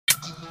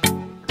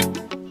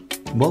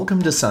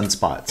Welcome to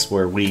Sunspots,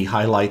 where we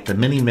highlight the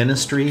many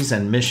ministries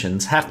and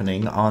missions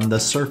happening on the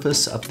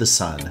surface of the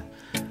sun.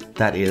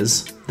 That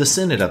is, the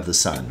Synod of the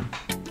Sun.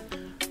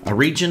 A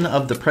region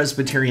of the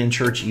Presbyterian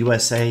Church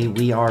USA,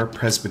 we are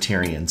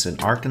Presbyterians in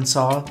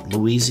Arkansas,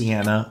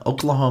 Louisiana,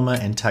 Oklahoma,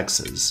 and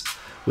Texas,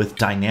 with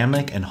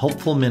dynamic and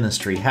hopeful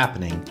ministry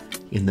happening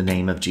in the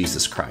name of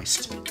Jesus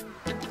Christ.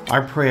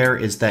 Our prayer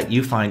is that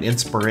you find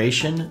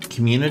inspiration,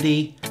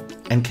 community,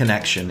 and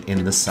connection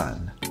in the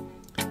Sun.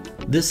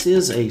 This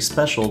is a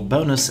special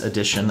bonus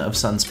edition of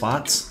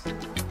Sunspots.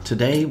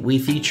 Today we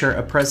feature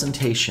a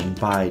presentation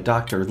by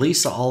Dr.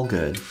 Lisa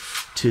Allgood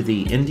to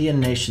the Indian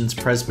Nations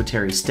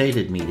Presbytery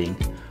Stated Meeting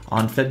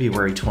on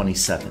February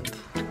 27th.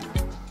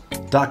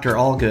 Dr.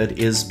 Allgood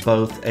is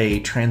both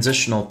a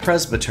transitional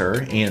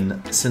presbyter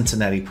in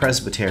Cincinnati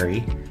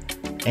Presbytery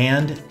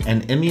and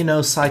an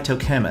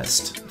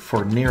immunocytochemist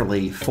for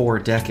nearly 4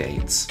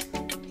 decades.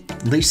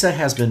 Lisa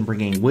has been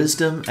bringing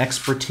wisdom,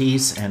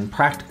 expertise, and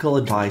practical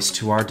advice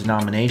to our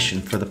denomination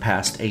for the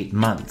past 8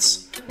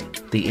 months.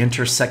 The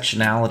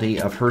intersectionality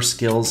of her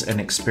skills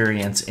and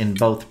experience in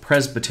both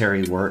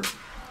presbytery work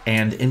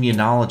and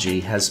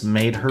immunology has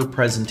made her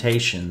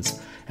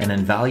presentations an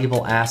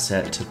invaluable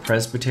asset to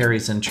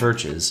presbyteries and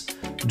churches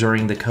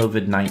during the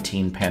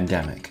COVID-19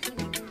 pandemic.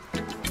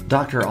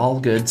 Dr.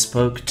 Allgood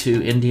spoke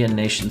to Indian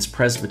Nations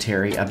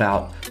Presbytery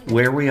about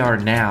where we are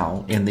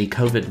now in the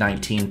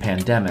COVID-19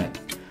 pandemic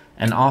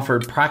and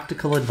offered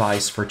practical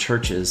advice for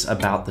churches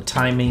about the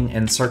timing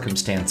and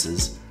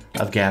circumstances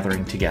of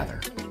gathering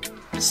together.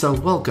 So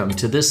welcome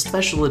to this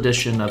special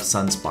edition of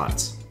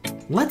Sunspots.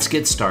 Let's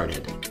get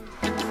started.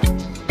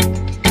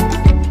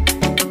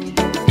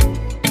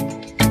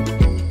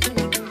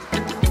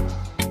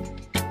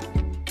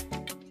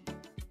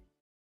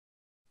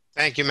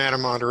 Thank you,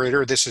 Madam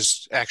Moderator. This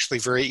is actually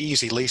very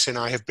easy. Lisa and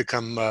I have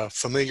become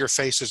familiar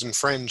faces and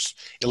friends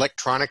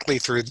electronically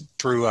through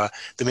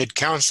the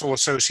Mid-Council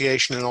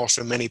Association and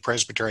also many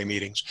presbytery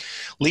meetings.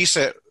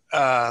 Lisa,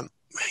 I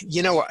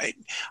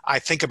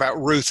think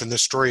about Ruth and the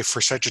story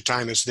for such a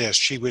time as this.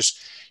 She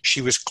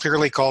was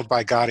clearly called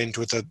by God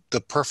into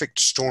the perfect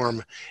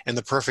storm and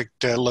the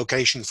perfect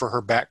location for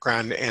her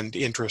background and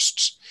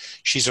interests.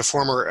 She's a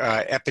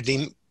former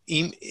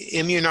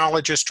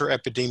immunologist or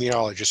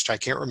epidemiologist, I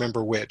can't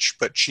remember which,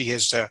 but she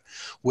is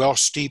well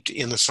steeped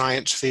in the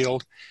science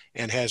field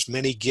and has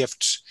many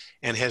gifts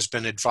and has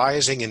been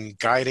advising and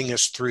guiding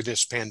us through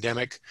this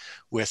pandemic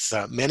with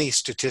many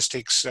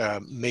statistics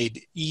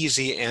made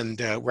easy and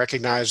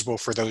recognizable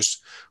for those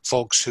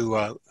folks who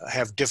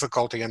have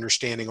difficulty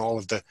understanding all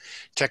of the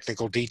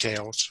technical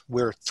details.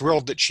 We're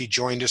thrilled that she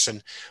joined us,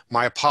 and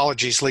my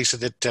apologies, Lisa,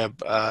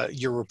 that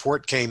your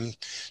report came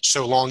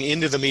so long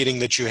into the meeting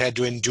that you had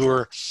to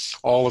endure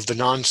all of the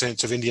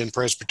nonsense of Indian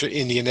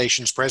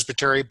Nations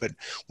Presbytery, but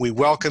we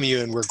welcome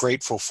you and we're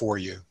grateful for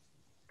you.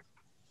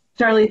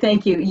 Charlie,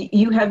 thank you.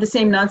 You have the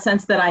same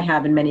nonsense that I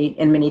have in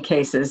many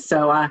cases.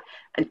 So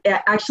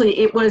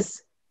actually,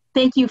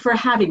 thank you for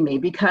having me,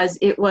 because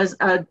it was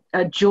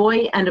a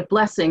joy and a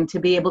blessing to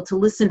be able to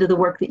listen to the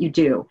work that you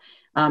do.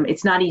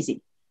 It's not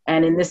easy.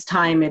 And in this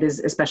time, it is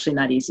especially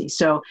not easy.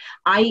 So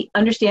I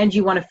understand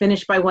you want to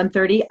finish by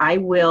 1:30.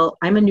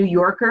 I'm a New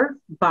Yorker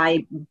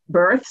by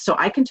birth, so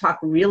I can talk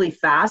really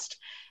fast.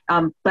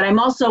 But I'm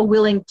also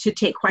willing to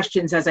take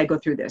questions as I go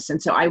through this.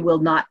 And so I will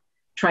not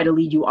try to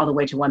lead you all the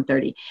way to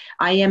 1:30.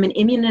 I am an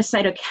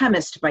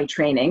immunocytochemist by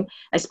training.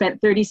 I spent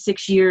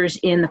 36 years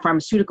in the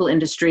pharmaceutical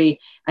industry.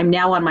 I'm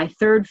now on my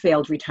 3rd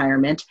failed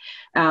retirement,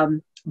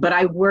 but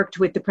I worked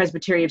with the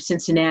Presbytery of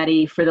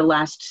Cincinnati for the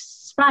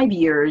last 5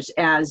 years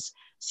as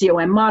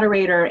COM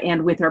moderator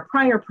and with our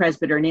prior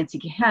presbyter, Nancy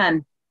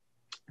Cahan,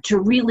 to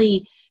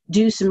really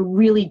do some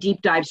really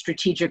deep dive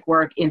strategic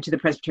work into the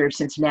Presbytery of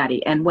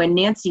Cincinnati. And when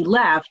Nancy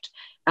left,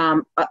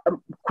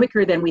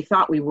 quicker than we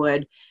thought we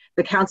would,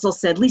 the council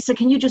said, Lisa,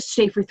 can you just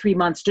stay for 3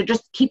 months to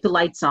just keep the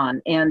lights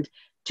on? And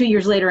 2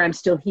 years later, I'm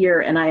still here,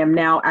 and I am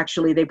now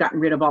they've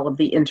gotten rid of all of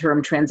the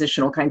interim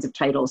transitional kinds of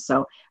titles,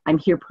 so I'm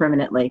here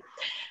permanently.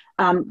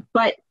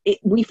 But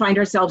we find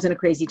ourselves in a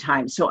crazy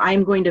time. So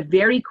I'm going to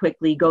very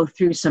quickly go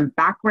through some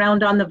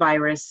background on the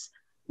virus.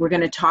 We're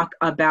going to talk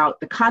about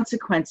the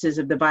consequences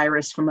of the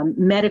virus from a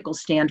medical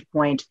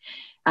standpoint,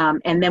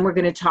 and then we're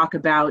going to talk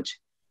about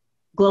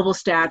global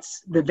stats,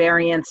 the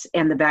variants,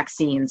 and the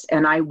vaccines.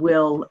 And I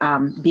will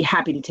be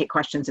happy to take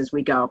questions as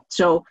we go.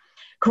 So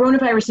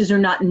coronaviruses are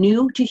not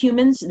new to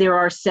humans. There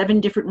are 7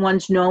 different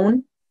ones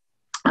known.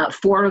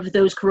 4 of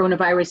those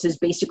coronaviruses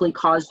basically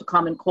caused the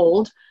common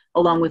cold,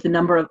 along with a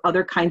number of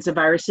other kinds of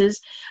viruses.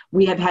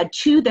 We have had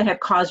 2 that have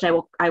caused,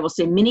 I will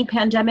say, mini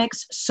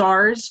pandemics.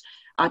 SARS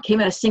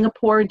came out of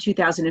Singapore in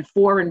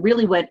 2004 and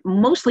really went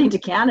mostly into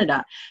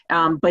Canada,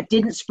 but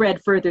didn't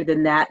spread further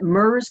than that.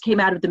 MERS came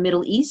out of the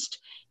Middle East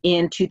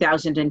in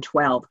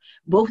 2012.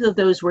 Both of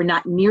those were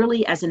not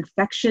nearly as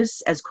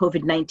infectious as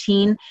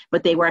COVID-19,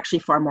 but they were actually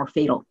far more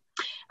fatal.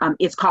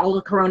 It's called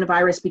a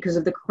coronavirus because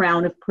of the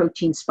crown of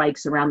protein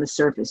spikes around the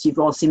surface. You've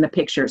all seen the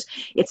pictures.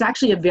 It's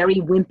actually a very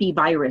wimpy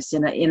virus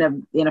in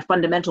a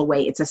fundamental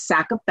way. It's a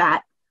sack of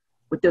fat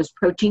with those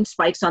protein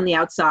spikes on the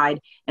outside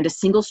and a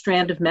single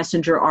strand of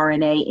messenger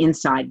RNA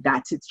inside.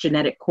 That's its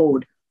genetic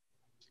code.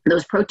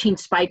 Those protein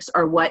spikes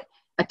are what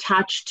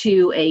attach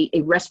to a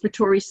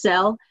respiratory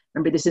cell.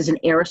 Remember, this is an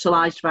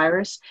aerosolized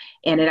virus,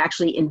 and it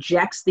actually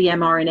injects the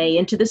mRNA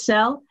into the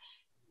cell.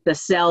 The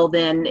cell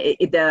then,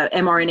 the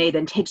mRNA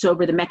then takes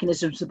over the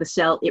mechanisms of the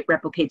cell. It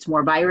replicates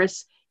more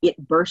virus. It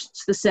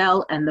bursts the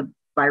cell, and the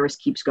virus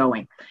keeps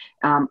going.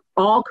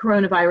 All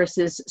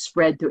coronaviruses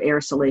spread through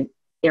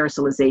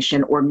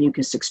aerosolization or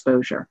mucus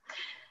exposure.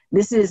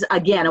 This is,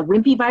 again, a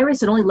wimpy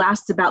virus. It only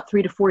lasts about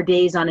 3 to 4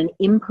 days on an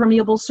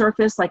impermeable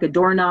surface like a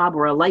doorknob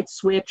or a light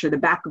switch or the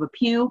back of a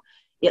pew.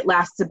 It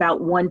lasts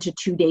about 1 to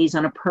 2 days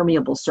on a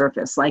permeable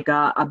surface like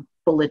a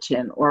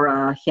bulletin or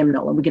a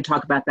hymnal, and we can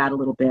talk about that a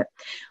little bit.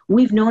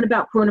 We've known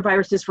about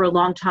coronaviruses for a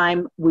long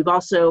time. We've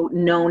also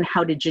known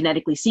how to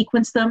genetically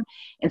sequence them.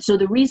 And so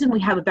the reason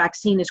we have a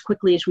vaccine as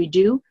quickly as we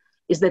do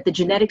is that the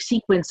genetic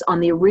sequence on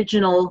the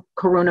original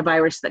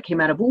coronavirus that came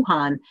out of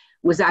Wuhan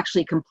was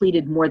actually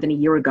completed more than a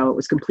year ago. It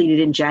was completed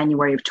in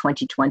January of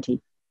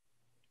 2020.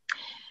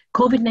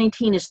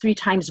 COVID-19 is 3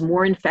 times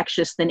more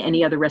infectious than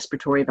any other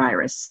respiratory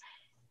virus.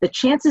 The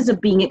chances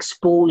of being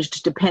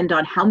exposed depend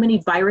on how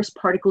many virus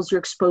particles you're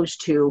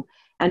exposed to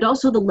and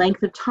also the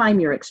length of time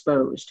you're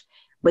exposed.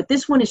 But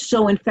this one is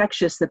so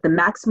infectious that the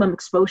maximum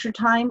exposure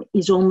time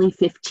is only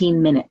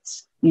 15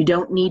 minutes. You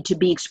don't need to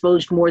be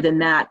exposed more than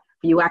that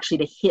for you actually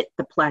to hit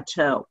the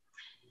plateau.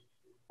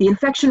 The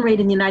infection rate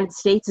in the United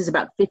States is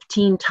about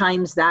 15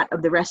 times that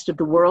of the rest of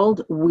the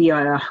world. We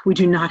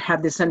do not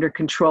have this under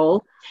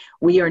control.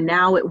 We are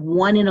now at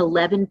 1 in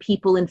 11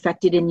 people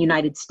infected in the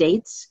United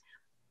States.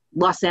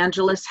 Los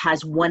Angeles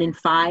has 1 in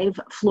 5,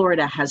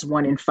 Florida has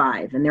 1 in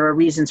 5, and there are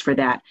reasons for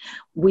that.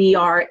 We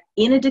are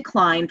in a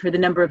decline for the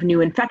number of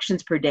new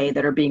infections per day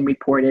that are being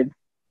reported,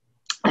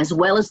 as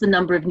well as the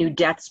number of new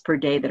deaths per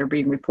day that are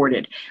being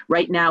reported.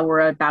 Right now,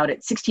 we're about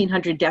at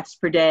 1,600 deaths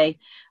per day.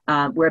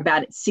 We're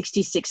about at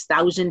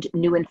 66,000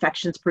 new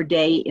infections per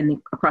day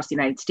across the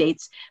United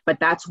States, but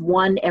that's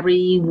 1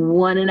 every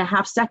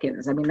 1.5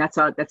 seconds. I mean, that's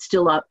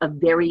still a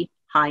very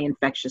high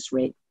infectious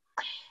rate.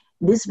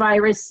 This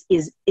virus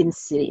is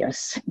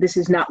insidious. This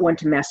is not one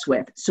to mess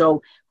with.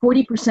 So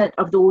 40%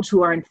 of those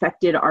who are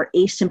infected are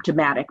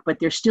asymptomatic, but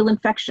they're still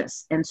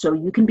infectious. And so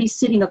you can be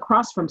sitting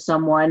across from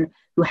someone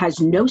who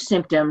has no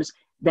symptoms.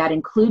 That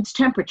includes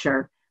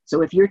temperature.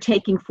 So if you're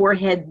taking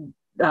forehead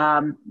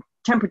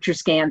temperature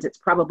scans, it's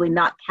probably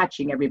not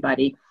catching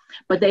everybody,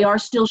 but they are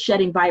still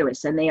shedding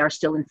virus and they are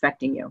still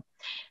infecting you.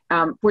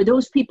 For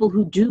those people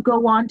who do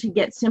go on to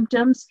get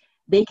symptoms,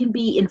 they can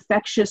be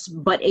infectious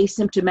but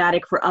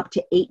asymptomatic for up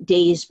to 8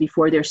 days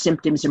before their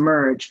symptoms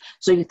emerge.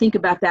 So you think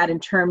about that in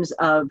terms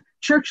of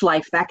church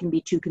life, that can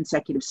be 2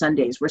 consecutive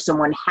Sundays where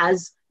someone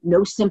has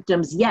no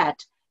symptoms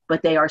yet,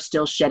 but they are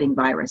still shedding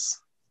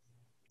virus.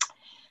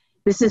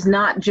 This is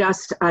not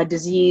just a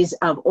disease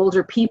of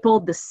older people.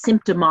 The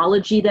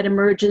symptomology that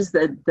emerges,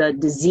 the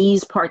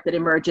disease part that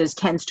emerges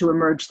tends to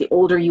emerge the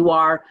older you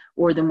are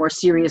or the more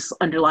serious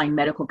underlying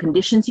medical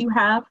conditions you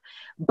have.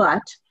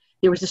 But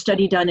there was a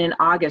study done in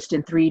August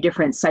in 3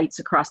 different sites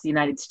across the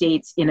United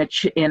States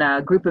in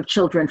a group of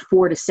children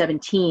 4 to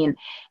 17,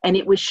 and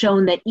it was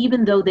shown that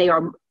even though they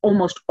are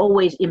almost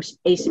always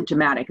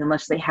asymptomatic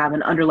unless they have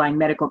an underlying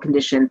medical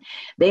condition,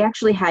 they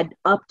actually had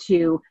up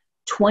to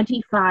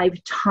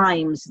 25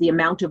 times the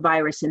amount of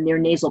virus in their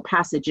nasal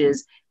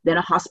passages than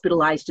a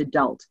hospitalized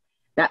adult.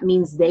 That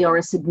means they are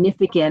a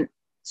significant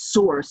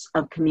source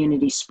of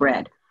community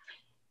spread.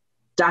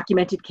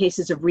 Documented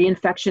cases of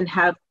reinfection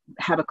have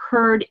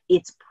occurred.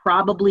 It's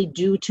probably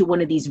due to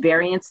one of these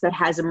variants that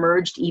has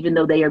emerged, even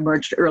though they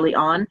emerged early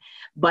on.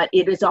 But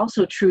it is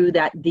also true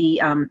that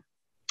the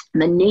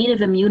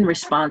native immune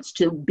response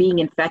to being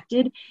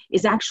infected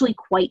is actually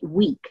quite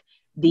weak.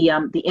 The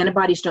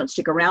antibodies don't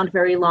stick around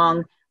very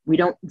long. We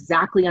don't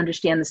exactly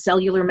understand the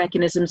cellular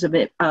mechanisms of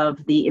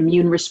the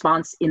immune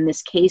response in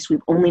this case.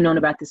 We've only known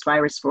about this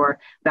virus for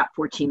about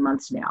 14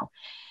 months now.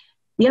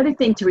 The other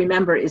thing to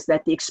remember is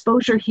that the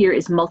exposure here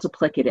is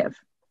multiplicative.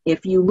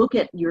 If you look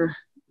at your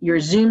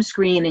Zoom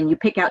screen and you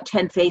pick out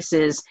 10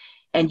 faces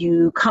and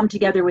you come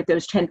together with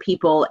those 10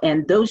 people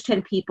and those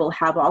 10 people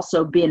have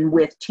also been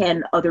with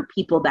 10 other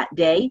people that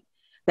day,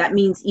 that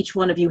means each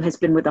one of you has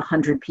been with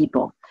 100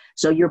 people.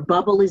 So your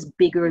bubble is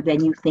bigger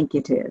than you think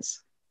it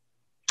is.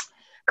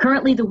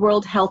 Currently, the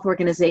World Health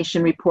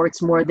Organization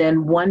reports more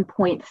than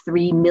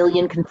 1.3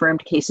 million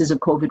confirmed cases of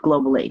COVID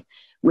globally,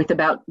 with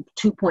about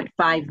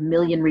 2.5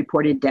 million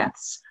reported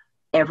deaths.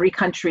 Every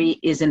country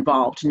is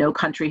involved. No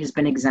country has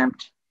been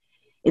exempt.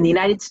 In the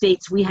United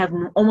States, we have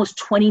almost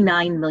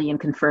 29 million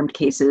confirmed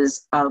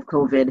cases of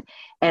COVID.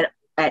 And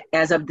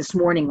as of this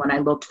morning, when I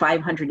looked,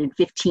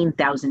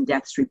 515,000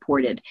 deaths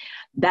reported.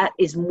 That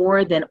is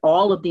more than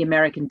all of the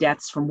American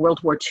deaths from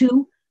World War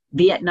II,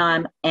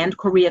 Vietnam, and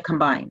Korea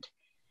combined.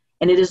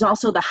 And it is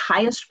also the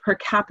highest per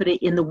capita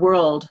in the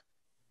world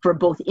for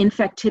both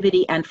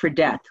infectivity and for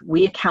death.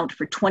 We account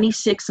for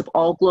 26 of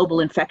all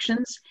global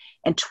infections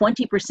and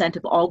 20%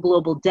 of all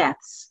global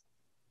deaths,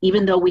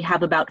 even though we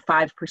have about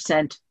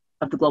 5%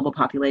 of the global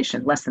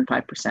population, less than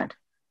 5%.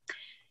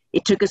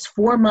 It took us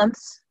 4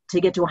 months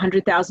to get to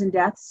 100,000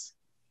 deaths.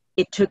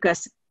 It took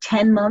us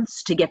 10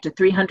 months to get to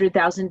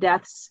 300,000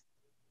 deaths.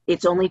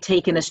 It's only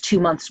taken us 2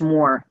 months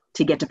more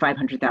to get to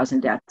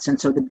 500,000 deaths.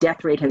 And so the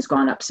death rate has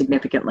gone up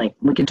significantly.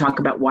 We can talk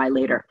about why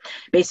later.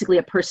 Basically,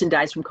 a person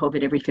dies from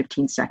COVID every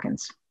 15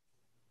 seconds.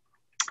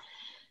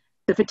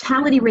 The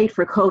fatality rate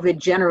for COVID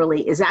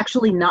generally is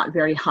actually not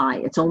very high.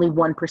 It's only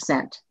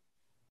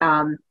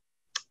 1%.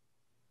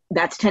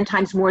 That's 10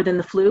 times more than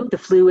the flu. The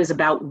flu is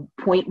about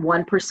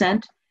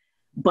 0.1%,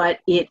 but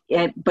it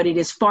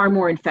is far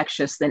more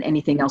infectious than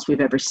anything else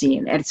we've ever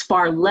seen. And it's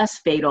far less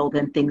fatal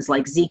than things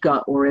like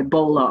Zika or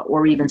Ebola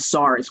or even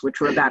SARS, which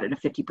were about at a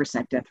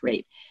 50% death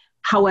rate.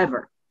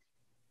 However,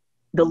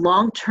 the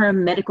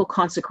long-term medical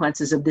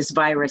consequences of this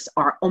virus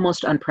are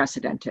almost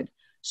unprecedented.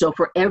 So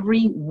for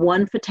every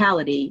 1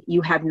 fatality,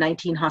 you have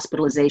 19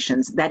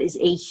 hospitalizations. That is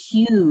a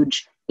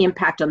huge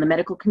impact on the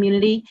medical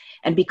community.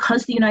 And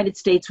because the United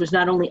States was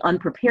not only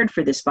unprepared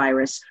for this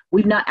virus,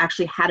 we've not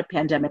actually had a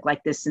pandemic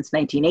like this since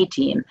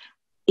 1918.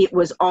 It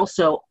was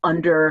also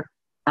under,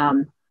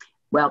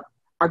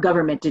 our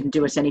government didn't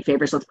do us any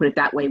favors, let's put it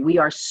that way. We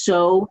are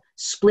so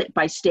split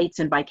by states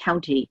and by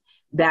county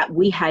that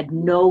we had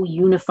no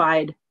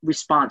unified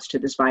response to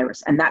this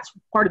virus. And that's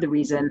part of the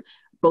reason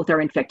both our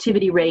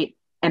infectivity rate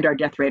and our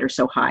death rate are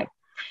so high.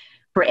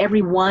 For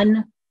every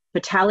 1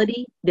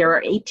 fatality, there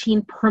are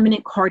 18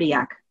 permanent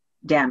cardiac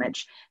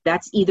damage.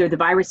 That's either the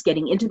virus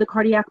getting into the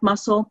cardiac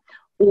muscle,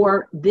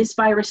 or this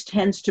virus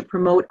tends to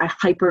promote a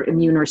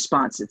hyperimmune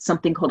response. It's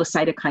something called a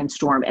cytokine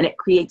storm, and it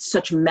creates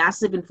such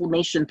massive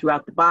inflammation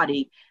throughout the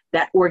body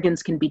that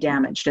organs can be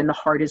damaged, and the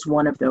heart is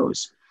one of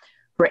those.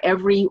 For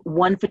every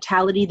 1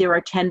 fatality, there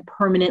are 10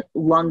 permanent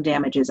lung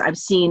damages. I've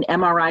seen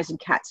MRIs and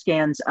CAT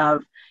scans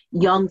of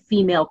young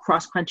female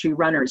cross-country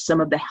runners,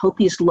 some of the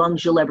healthiest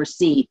lungs you'll ever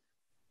see,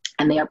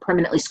 and they are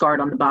permanently scarred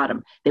on the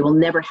bottom. They will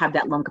never have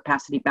that lung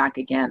capacity back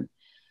again.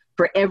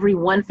 For every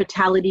 1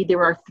 fatality,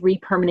 there are 3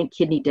 permanent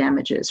kidney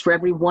damages. For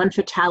every 1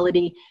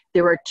 fatality,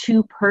 there are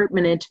 2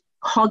 permanent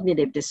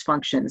cognitive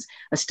dysfunctions.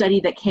 A study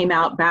that came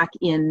out back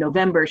in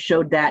November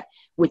showed that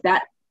with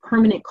that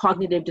permanent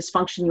cognitive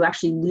dysfunction, you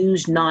actually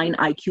lose 9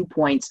 IQ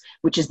points,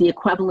 which is the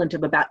equivalent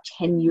of about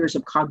 10 years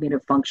of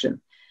cognitive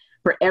function.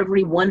 For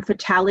every 1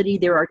 fatality,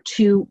 there are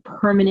 2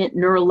 permanent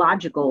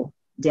neurological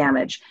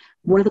damage.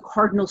 One of the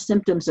cardinal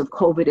symptoms of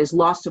COVID is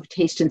loss of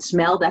taste and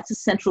smell. That's a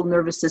central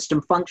nervous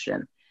system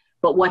function.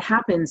 But what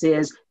happens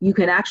is you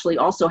can actually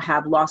also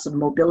have loss of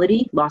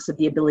mobility, loss of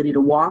the ability to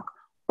walk,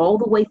 all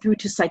the way through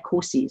to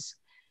psychoses.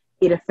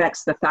 It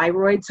affects the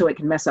thyroid, so it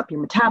can mess up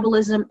your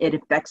metabolism. It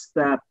affects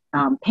the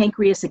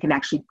pancreas. It can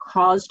actually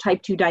cause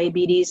type 2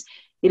 diabetes.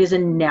 It is a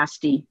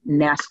nasty,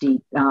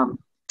 nasty,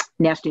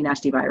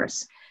 nasty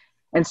virus.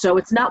 And so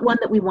it's not one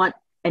that we want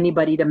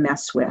anybody to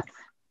mess with.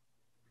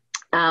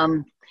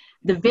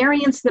 The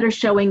variants that are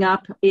showing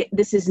up,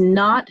 this is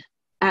not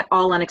at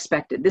all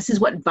unexpected. This is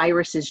what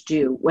viruses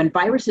do. When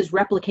viruses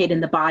replicate in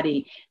the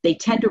body, they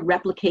tend to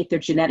replicate their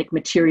genetic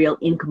material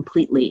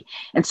incompletely.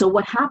 And so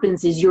what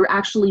happens is you're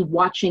actually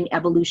watching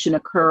evolution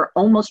occur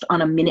almost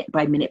on a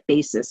minute-by-minute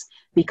basis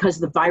because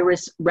the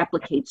virus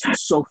replicates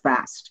so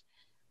fast.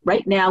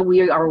 Right now,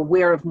 we are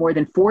aware of more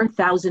than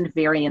 4,000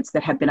 variants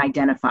that have been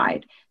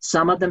identified.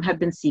 Some of them have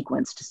been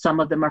sequenced. Some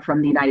of them are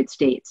from the United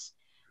States.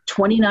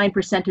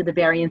 29% of the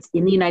variants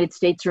in the United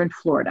States are in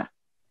Florida.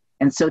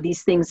 And so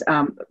these things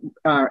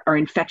are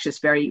infectious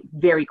very,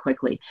 very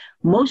quickly.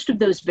 Most of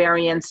those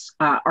variants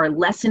are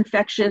less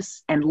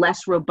infectious and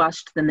less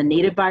robust than the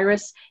native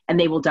virus, and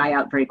they will die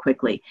out very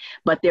quickly.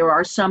 But there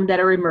are some that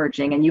are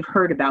emerging, and you've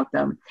heard about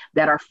them,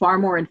 that are far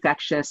more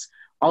infectious,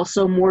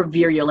 also more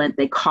virulent,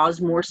 they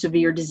cause more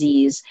severe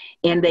disease,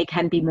 and they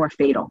can be more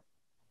fatal.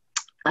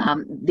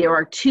 There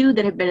are 2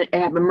 that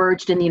have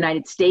emerged in the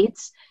United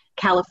States.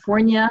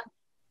 California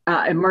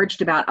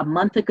emerged about a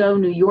month ago.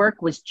 New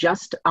York was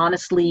just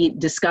honestly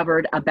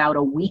discovered about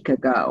a week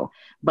ago,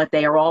 but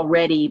they are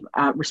already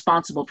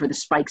responsible for the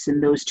spikes in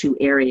those 2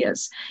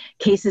 areas.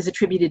 Cases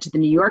attributed to the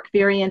New York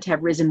variant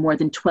have risen more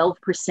than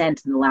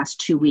 12% in the last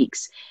 2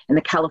 weeks. And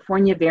the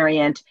California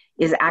variant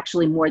is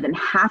actually more than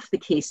half the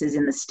cases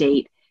in the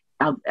state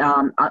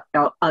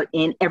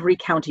in every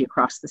county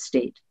across the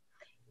state.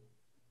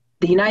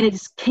 The United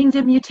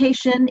Kingdom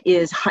mutation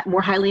is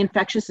more highly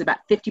infectious, about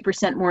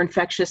 50% more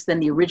infectious than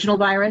the original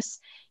virus.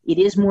 It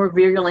is more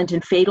virulent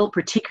and fatal,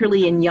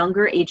 particularly in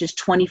younger ages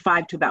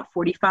 25 to about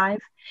 45.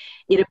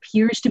 It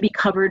appears to be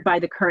covered by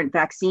the current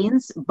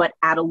vaccines, but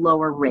at a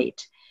lower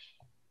rate.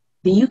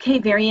 The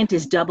UK variant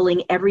is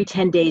doubling every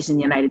 10 days in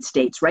the United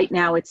States. Right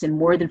now, it's in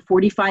more than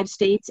 45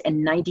 states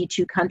and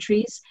 92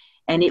 countries,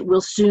 and it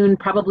will soon,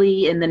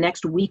 probably in the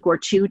next week or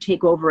 2,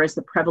 take over as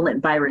the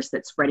prevalent virus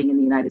that's spreading in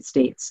the United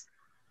States.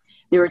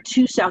 There are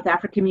 2 South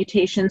African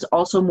mutations,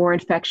 also more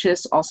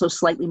infectious, also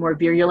slightly more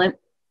virulent.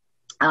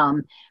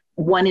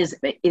 One is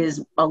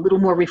a little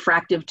more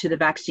refractive to the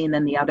vaccine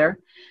than the other.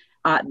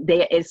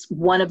 Is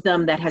one of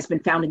them that has been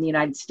found in the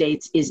United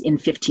States is in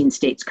 15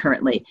 states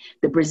currently.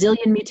 The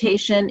Brazilian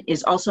mutation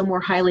is also more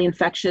highly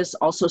infectious,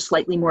 also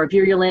slightly more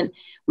virulent.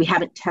 We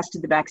haven't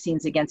tested the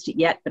vaccines against it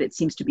yet, but it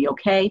seems to be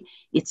okay.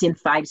 It's in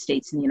 5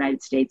 states in the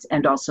United States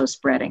and also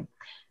spreading.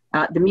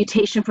 The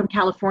mutation from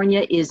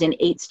California is in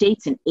 8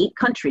 states in 8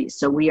 countries.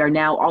 So we are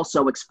now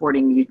also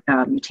exporting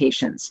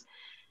mutations.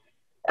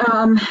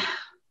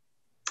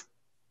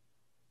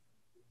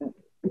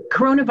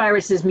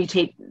 Coronaviruses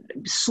mutate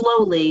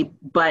slowly,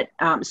 but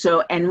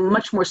and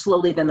much more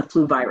slowly than the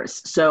flu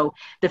virus. So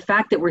the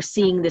fact that we're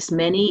seeing this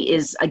many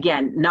is,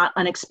 again, not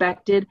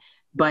unexpected,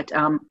 but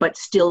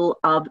still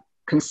of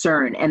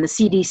concern. And the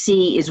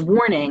CDC is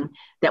warning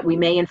that we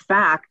may, in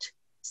fact,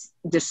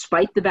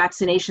 despite the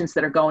vaccinations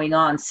that are going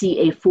on, see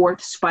a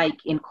 4th spike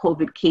in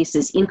COVID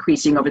cases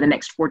increasing over the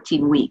next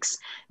 14 weeks.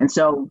 And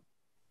so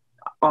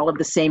all of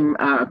the same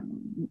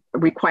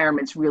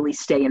requirements really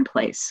stay in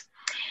place.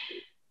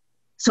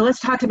 So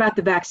let's talk about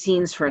the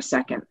vaccines for a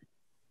second.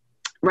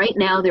 Right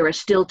now, there are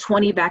still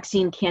 20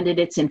 vaccine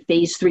candidates in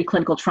phase 3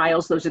 clinical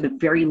trials. Those are the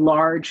very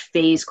large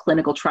phase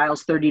clinical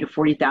trials, 30 to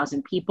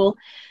 40,000 people.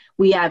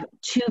 We have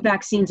 2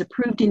 vaccines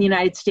approved in the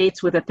United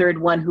States, with a 3rd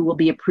one who will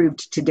be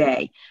approved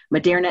today.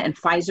 Moderna and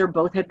Pfizer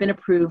both have been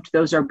approved.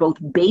 Those are both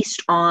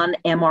based on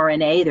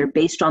mRNA. They're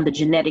based on the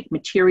genetic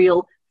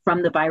material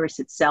from the virus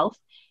itself.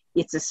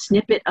 It's a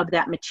snippet of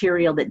that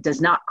material that does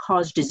not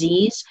cause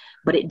disease,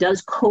 but it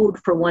does code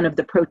for one of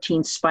the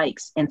protein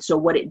spikes. And so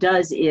what it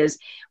does is,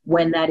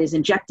 when that is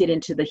injected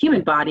into the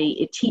human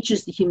body, it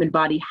teaches the human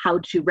body how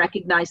to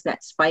recognize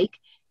that spike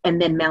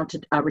and then mount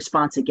a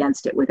response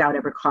against it without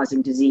ever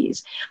causing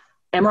disease.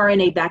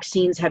 mRNA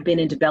vaccines have been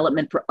in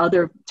development for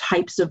other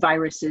types of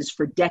viruses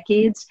for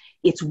decades.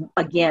 It's,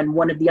 again,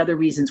 one of the other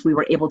reasons we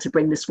were able to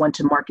bring this one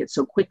to market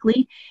so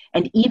quickly.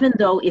 And even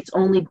though it's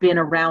only been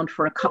around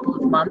for a couple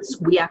of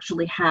months, we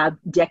actually have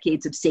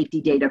decades of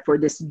safety data for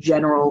this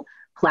general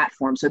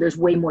platform. So there's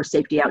way more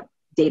safety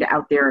data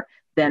out there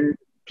than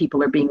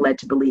people are being led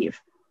to believe.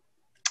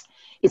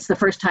 It's the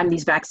first time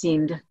these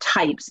vaccine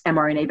types,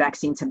 mRNA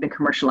vaccines, have been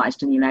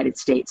commercialized in the United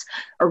States.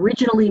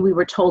 Originally, we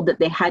were told that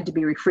they had to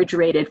be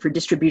refrigerated for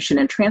distribution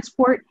and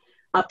transport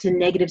up to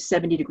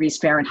 -70 degrees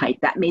Fahrenheit.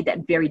 That made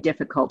that very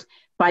difficult.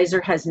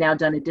 Pfizer has now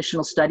done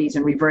additional studies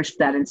and reversed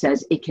that and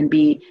says it can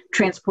be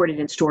transported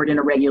and stored in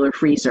a regular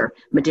freezer.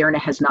 Moderna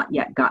has not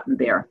yet gotten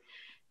there.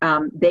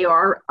 They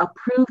are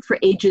approved for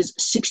ages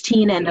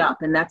 16 and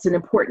up, and that's an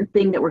important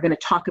thing that we're going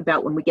to talk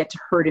about when we get to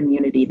herd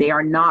immunity. They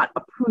are not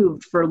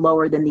approved for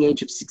lower than the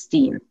age of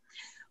 16.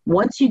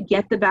 Once you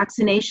get the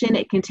vaccination,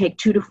 it can take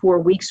 2 to 4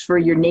 weeks for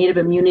your native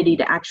immunity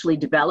to actually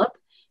develop.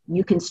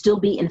 You can still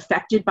be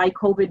infected by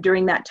COVID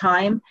during that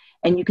time,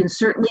 and you can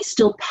certainly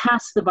still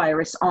pass the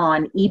virus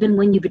on even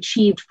when you've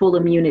achieved full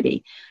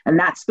immunity. And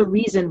that's the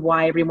reason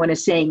why everyone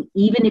is saying,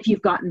 even if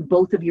you've gotten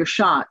both of your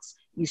shots,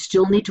 you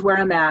still need to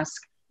wear a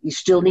mask. You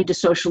still need to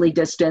socially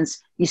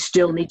distance. You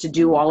still need to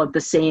do all of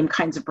the same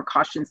kinds of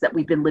precautions that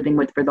we've been living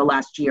with for the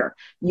last year.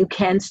 You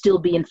can still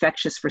be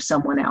infectious for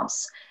someone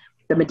else.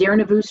 The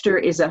Moderna booster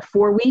is a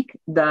 4-week.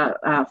 The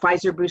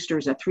Pfizer booster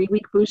is a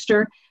 3-week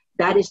booster.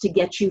 That is to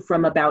get you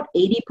from about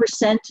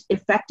 80%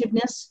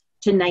 effectiveness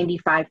to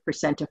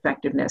 95%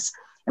 effectiveness.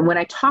 And when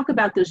I talk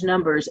about those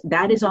numbers,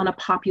 that is on a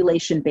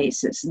population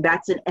basis.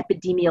 That's an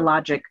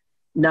epidemiologic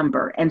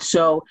number. And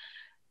so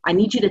I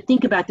need you to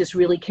think about this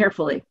really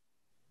carefully.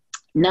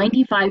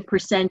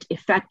 95%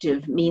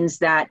 effective means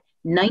that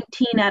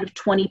 19 out of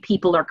 20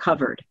 people are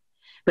covered.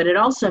 But it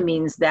also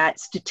means that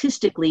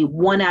statistically,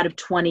 1 out of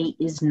 20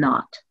 is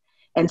not.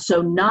 And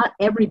so not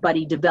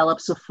everybody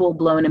develops a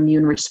full-blown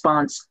immune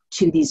response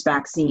to these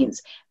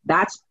vaccines.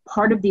 That's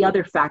part of the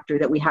other factor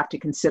that we have to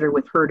consider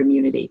with herd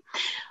immunity.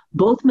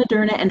 Both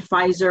Moderna and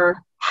Pfizer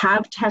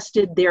have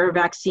tested their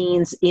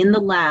vaccines in the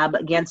lab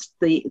against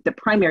the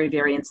primary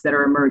variants that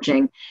are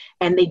emerging,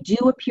 and they do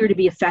appear to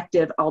be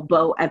effective,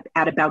 although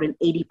at about an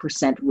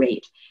 80%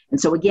 rate. And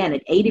so again,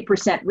 at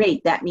 80%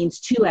 rate, that means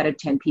 2 out of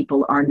 10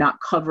 people are not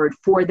covered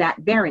for that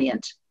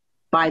variant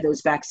by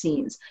those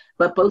vaccines.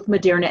 But both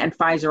Moderna and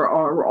Pfizer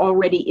are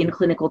already in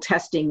clinical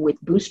testing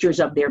with boosters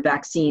of their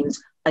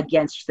vaccines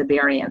against the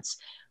variants.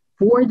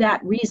 For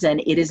that reason,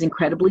 it is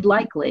incredibly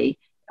likely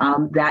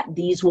that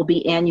these will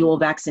be annual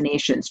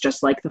vaccinations,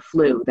 just like the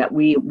flu, that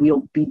we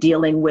will be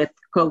dealing with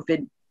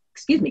COVID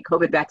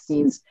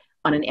vaccines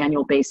on an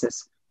annual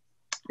basis.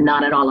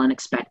 Not at all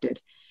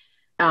unexpected.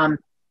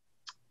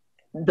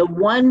 The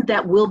one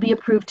that will be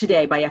approved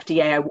today by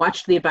FDA, I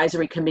watched the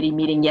advisory committee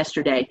meeting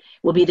yesterday,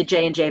 will be the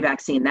J&J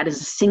vaccine. That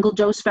is a single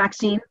dose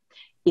vaccine.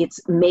 It's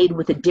made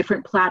with a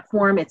different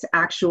platform. It's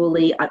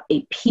actually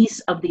a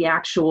piece of the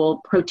actual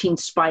protein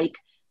spike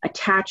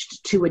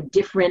attached to a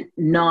different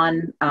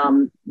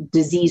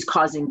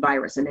non-disease-causing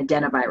virus, an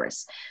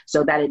adenovirus.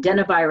 So that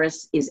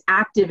adenovirus is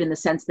active in the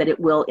sense that it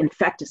will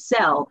infect a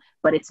cell,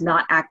 but it's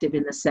not active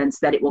in the sense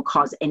that it will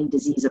cause any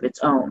disease of its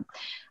own.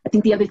 I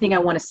think the other thing I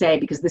want to say,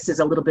 because this is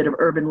a little bit of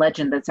urban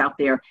legend that's out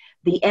there,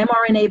 the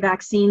mRNA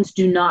vaccines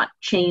do not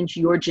change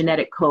your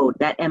genetic code.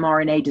 That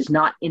mRNA does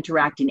not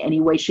interact in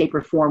any way, shape,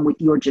 or form with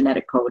your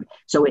genetic code.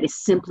 So it is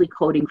simply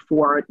coding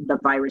for the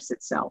virus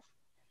itself.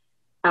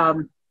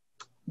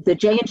 The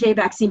J&J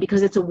vaccine,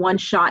 because it's a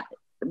one-shot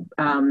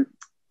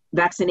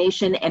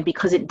vaccination and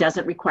because it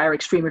doesn't require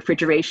extreme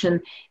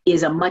refrigeration,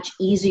 is a much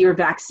easier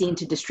vaccine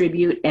to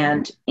distribute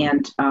and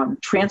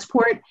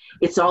transport.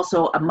 It's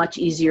also a much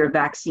easier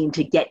vaccine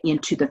to get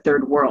into the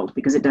third world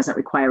because it doesn't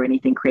require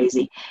anything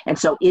crazy. And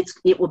so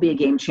it will be a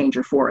game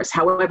changer for us.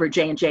 However,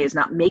 J&J is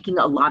not making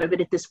a lot of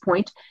it at this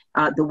point,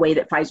 the way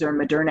that Pfizer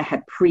and Moderna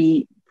had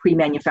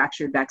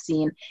pre-manufactured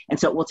vaccine. And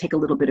so it will take a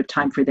little bit of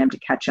time for them to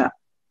catch up.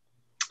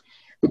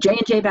 The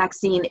J&J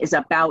vaccine is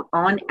about,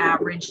 on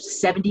average,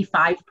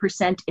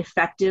 75%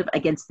 effective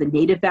against the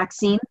native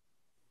vaccine,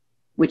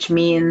 which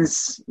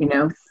means,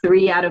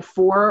 3 out of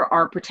 4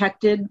 are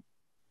protected,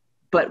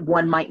 but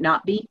 1 might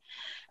not be.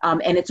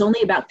 And it's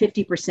only about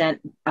 50%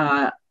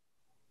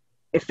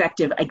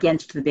 effective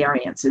against the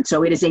variants. And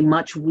so it is a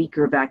much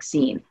weaker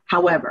vaccine.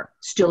 However,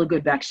 still a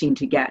good vaccine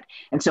to get.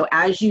 And so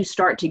as you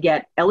start to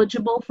get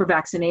eligible for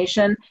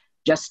vaccination,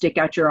 just stick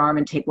out your arm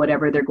and take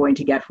whatever they're going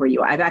to get for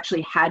you. I've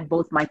actually had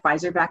both my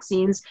Pfizer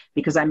vaccines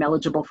because I'm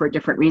eligible for a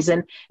different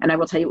reason. And I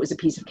will tell you, it was a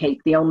piece of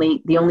cake. The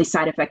only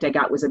side effect I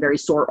got was a very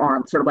sore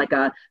arm, sort of like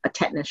a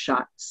tetanus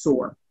shot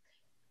sore.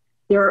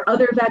 There are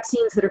other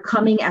vaccines that are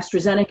coming.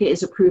 AstraZeneca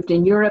is approved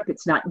in Europe.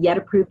 It's not yet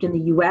approved in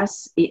the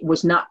US. It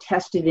was not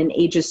tested in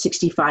ages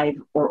 65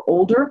 or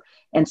older.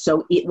 And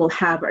so it will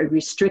have a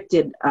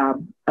restricted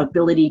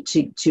ability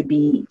to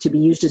be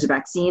used as a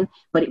vaccine,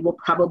 but it will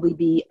probably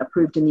be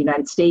approved in the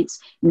United States.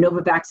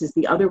 Novavax is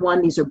the other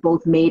one. These are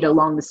both made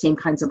along the same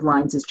kinds of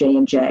lines as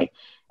J&J.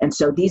 And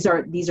so these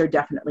are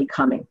definitely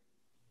coming.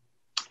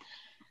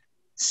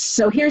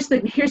 So here's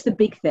the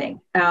big thing.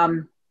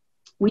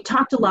 We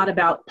talked a lot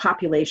about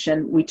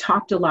population. We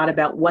talked a lot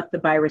about what the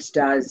virus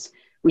does.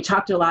 We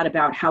talked a lot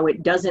about how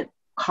it doesn't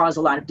cause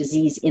a lot of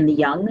disease in the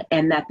young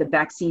and that the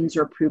vaccines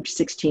are approved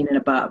 16 and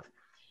above.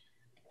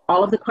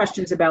 All of the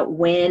questions about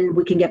when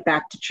we can get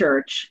back to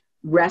church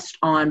rest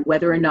on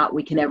whether or not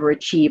we can ever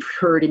achieve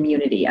herd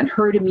immunity. And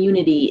herd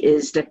immunity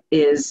is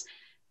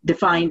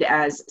defined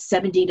as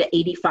 70 to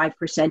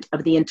 85%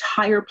 of the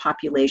entire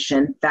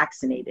population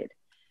vaccinated.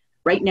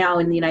 Right now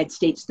in the United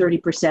States,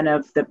 30%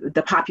 of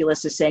the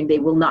populace is saying they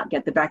will not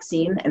get the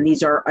vaccine, and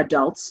these are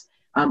adults,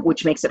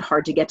 which makes it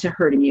hard to get to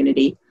herd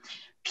immunity.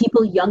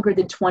 People younger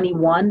than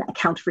 21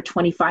 account for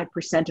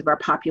 25% of our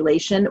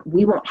population.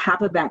 We won't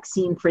have a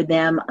vaccine for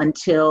them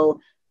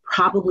until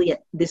probably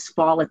this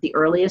fall at the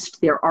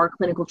earliest. There are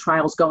clinical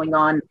trials going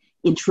on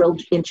in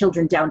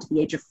children down to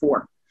the age of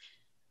 4.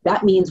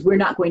 That means we're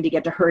not going to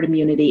get to herd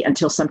immunity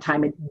until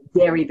sometime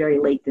very, very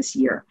late this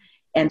year.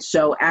 And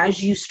so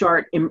as you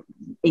start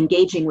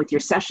engaging with your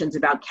sessions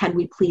about, can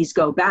we please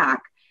go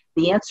back?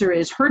 The answer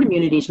is herd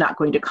immunity is not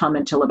going to come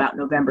until about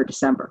November,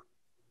 December.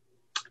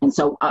 And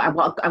so I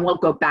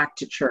won't go back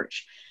to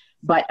church.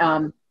 But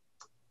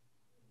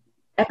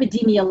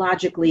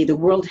epidemiologically, the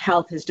World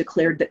Health has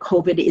declared that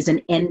COVID is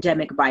an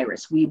endemic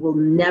virus. We will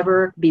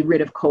never be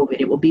rid of COVID.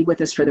 It will be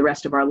with us for the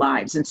rest of our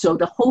lives. And so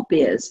the hope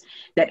is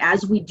that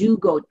as we do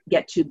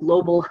get to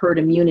global herd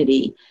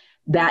immunity,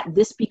 that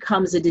this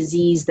becomes a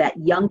disease that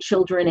young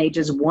children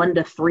ages 1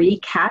 to 3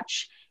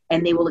 catch,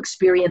 and they will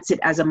experience it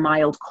as a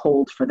mild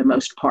cold for the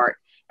most part.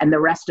 And the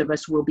rest of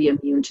us will be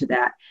immune to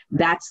that.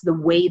 That's the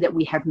way that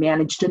we have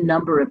managed a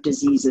number of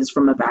diseases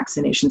from a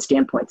vaccination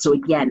standpoint. So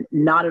again,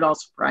 not at all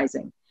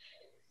surprising.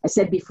 I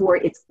said before,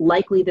 it's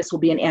likely this will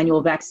be an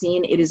annual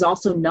vaccine. It is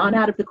also not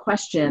out of the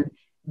question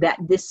that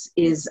this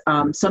is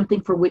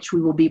something for which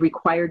we will be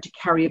required to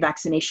carry a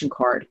vaccination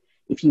card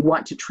if you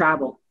want to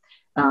travel.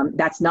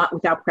 That's not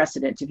without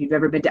precedent. If you've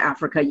ever been to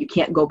Africa, you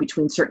can't go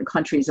between certain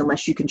countries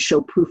unless you can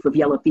show proof of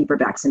yellow fever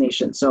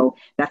vaccination. So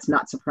that's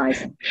not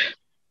surprising.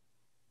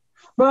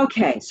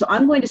 Okay, so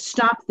I'm going to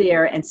stop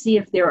there and see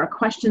if there are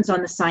questions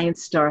on the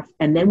science stuff,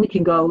 and then we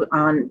can go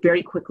on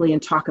very quickly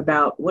and talk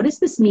about what does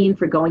this mean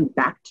for going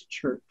back to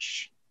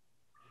church?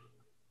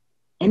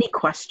 Any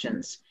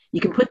questions?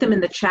 You can put them in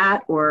the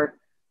chat or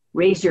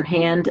raise your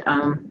hand,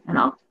 and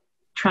I'll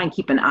try and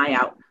keep an eye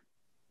out.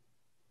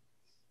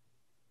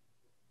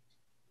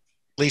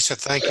 Lisa,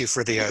 thank you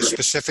for the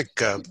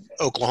specific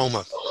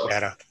Oklahoma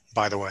data,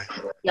 by the way.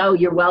 Oh,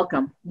 you're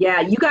welcome. Yeah,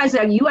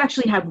 you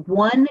actually have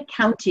one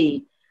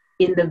county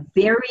in the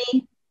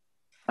very,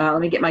 let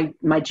me get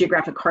my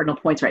geographic cardinal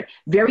points right,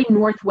 very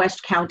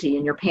northwest county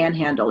in your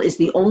panhandle is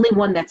the only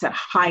one that's at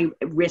high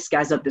risk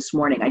as of this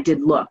morning. I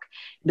did look.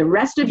 The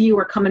rest of you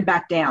are coming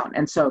back down,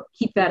 and so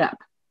keep that up.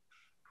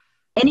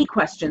 Any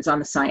questions on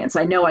the science?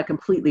 I know I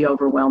completely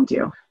overwhelmed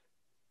you.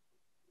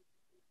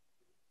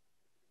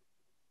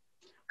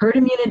 Herd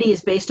immunity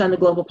is based on the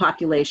global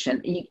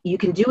population. You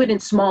can do it in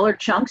smaller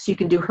chunks. You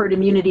can do herd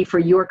immunity for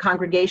your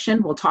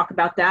congregation. We'll talk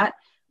about that.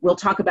 We'll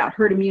talk about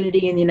herd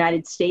immunity in the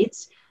United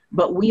States.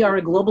 But we are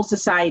a global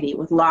society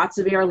with lots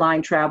of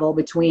airline travel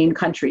between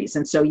countries.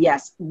 And so,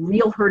 yes,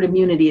 real herd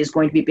immunity is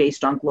going to be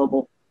based on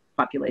global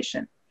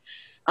population.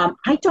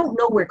 I don't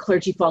know where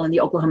clergy fall in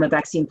the Oklahoma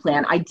vaccine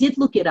plan. I did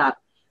look it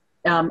up.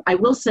 I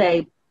will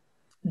say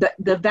that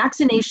the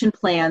vaccination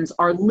plans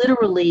are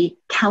literally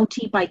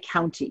county by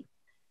county.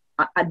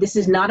 This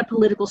is not a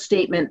political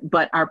statement,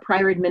 but our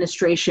prior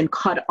administration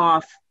cut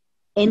off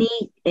any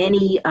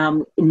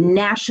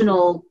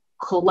national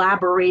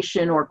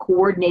collaboration or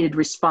coordinated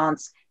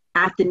response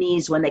at the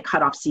knees when they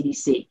cut off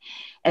CDC.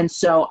 And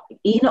so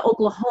in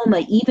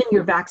Oklahoma, even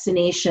your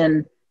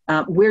vaccination,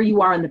 where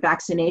you are in the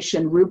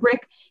vaccination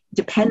rubric,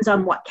 depends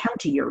on what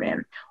county you're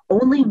in.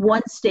 Only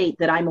one state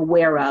that I'm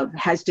aware of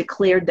has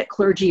declared that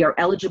clergy are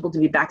eligible to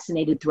be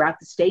vaccinated throughout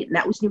the state, and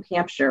that was New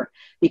Hampshire,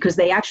 because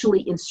they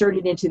actually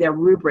inserted into their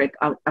rubric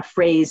a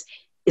phrase,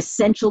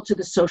 essential to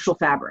the social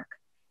fabric.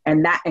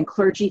 And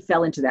clergy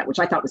fell into that, which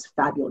I thought was a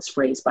fabulous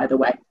phrase, by the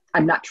way.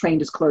 I'm not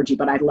trained as clergy,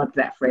 but I loved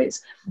that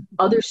phrase.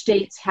 Other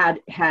states had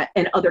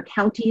and other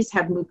counties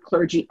have moved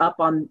clergy up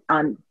on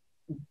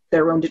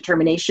their own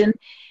determination.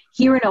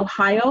 Here in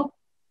Ohio,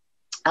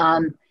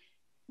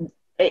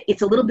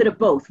 it's a little bit of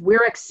both.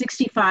 We're at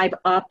 65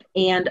 up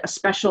and a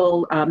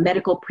special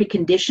medical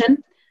precondition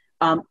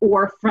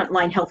or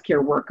frontline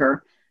healthcare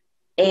worker.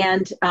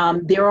 And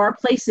there are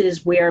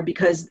places where,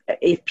 because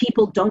if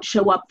people don't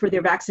show up for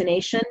their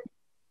vaccination,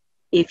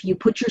 if you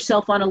put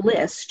yourself on a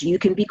list, you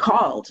can be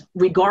called,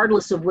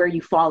 regardless of where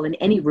you fall in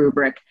any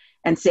rubric,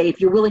 and say,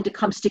 if you're willing to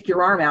come stick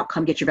your arm out,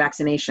 come get your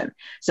vaccination.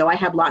 So I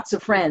have lots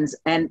of friends,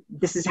 and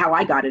this is how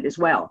I got it as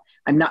well.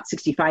 I'm not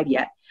 65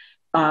 yet.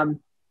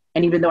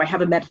 And even though I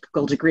have a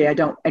medical degree, I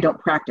don't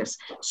practice.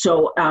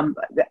 So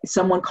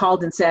someone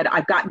called and said,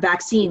 I've got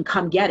vaccine,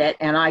 come get it.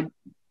 And I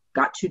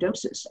got 2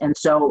 doses. And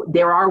so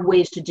there are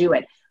ways to do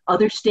it.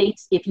 Other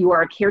states, if you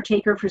are a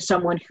caretaker for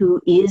someone who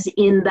is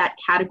in that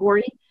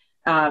category,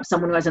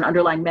 someone who has an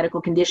underlying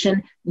medical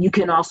condition, you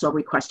can also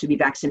request to be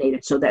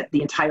vaccinated so that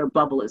the entire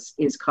bubble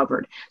is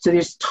covered. So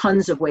there's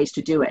tons of ways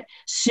to do it.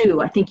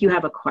 Sue, I think you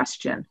have a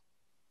question.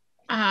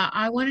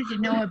 I wanted to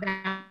know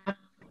about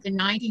the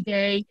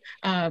 90-day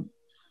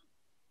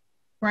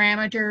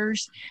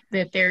parameters,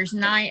 that there's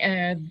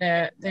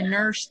the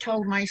nurse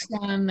told my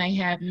son they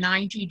have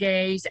 90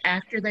 days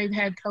after they've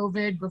had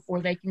COVID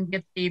before they can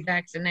get the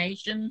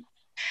vaccination.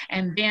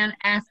 And then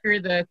after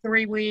the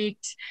 3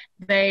 weeks,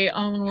 they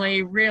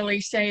only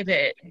really say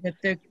that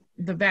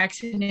the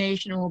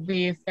vaccination will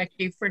be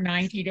effective for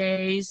 90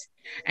 days.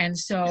 And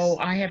so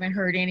I haven't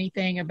heard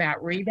anything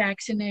about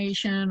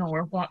revaccination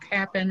or what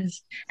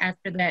happens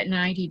after that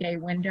 90-day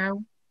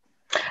window.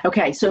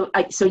 Okay, so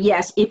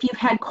yes, if you've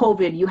had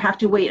COVID, you have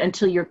to wait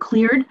until you're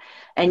cleared,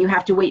 and you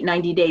have to wait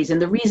 90 days.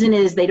 And the reason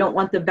is they don't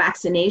want the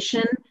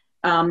vaccination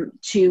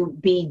to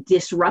be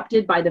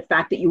disrupted by the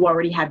fact that you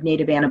already have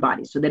native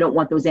antibodies. So they don't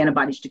want those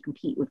antibodies to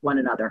compete with one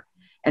another.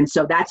 And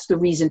so that's the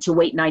reason to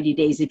wait 90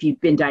 days if you've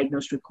been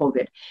diagnosed with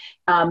COVID.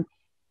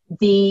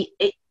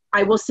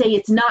 I will say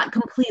it's not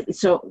completely,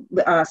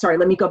 sorry,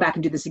 let me go back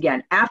and do this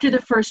again. After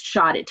the first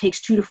shot, it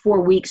takes 2 to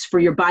 4 weeks for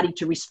your body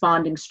to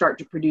respond and start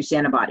to produce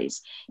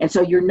antibodies. And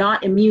so you're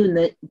not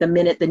immune the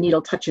minute the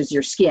needle touches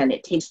your skin.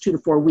 It takes 2 to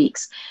 4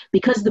 weeks.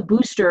 Because the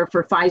booster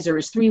for Pfizer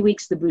is 3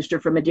 weeks, the booster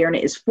for Moderna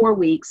is 4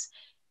 weeks.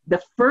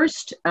 The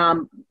first,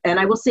 and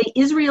I will say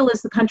Israel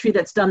is the country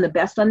that's done the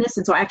best on this.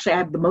 And so actually I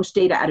have the most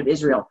data out of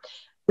Israel.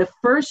 The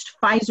first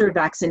Pfizer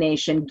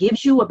vaccination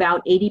gives you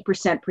about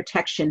 80%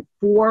 protection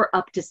for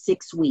up to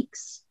 6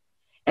 weeks.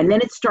 And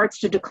then it starts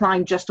to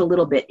decline just a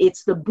little bit.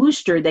 It's the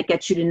booster that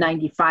gets you to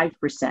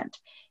 95%.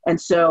 And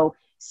so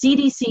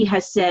CDC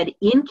has said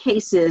in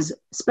cases,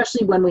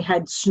 especially when we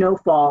had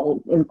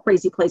snowfall in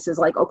crazy places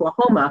like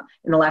Oklahoma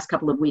in the last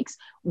couple of weeks,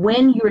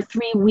 when your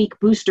 3-week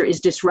booster is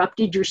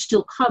disrupted, you're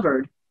still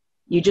covered.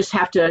 You just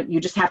have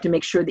to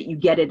make sure that you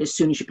get it as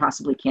soon as you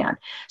possibly can.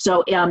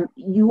 So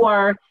you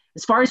are,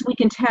 as far as we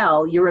can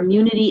tell, your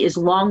immunity is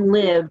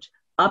long-lived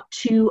up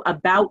to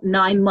about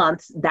 9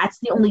 months. That's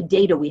the only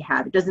data we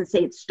have. It doesn't say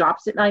it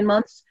stops at 9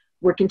 months.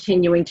 We're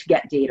continuing to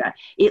get data.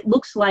 It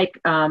looks like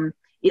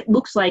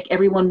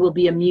everyone will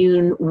be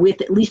immune with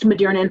at least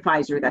Moderna and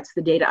Pfizer. That's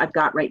the data I've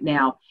got right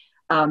now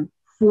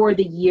for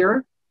the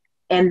year.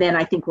 And then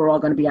I think we're all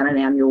going to be on an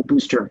annual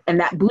booster. And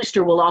that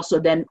booster will also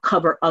then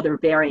cover other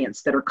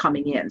variants that are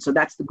coming in. So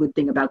that's the good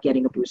thing about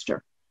getting a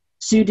booster.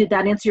 Sue, did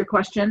that answer your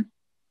question?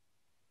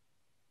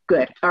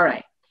 Good. All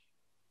right.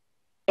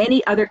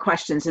 Any other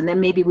questions? And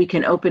then maybe we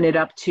can open it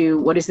up to,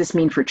 what does this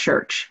mean for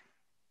church?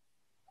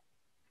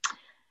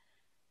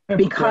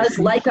 Because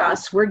like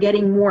us, we're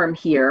getting warm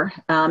here,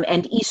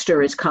 and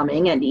Easter is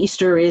coming, and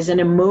Easter is an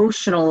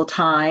emotional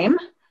time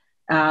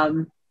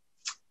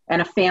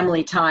and a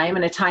family time,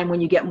 and a time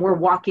when you get more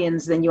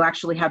walk-ins than you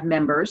actually have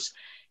members.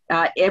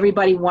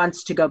 Everybody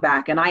wants to go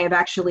back, and I have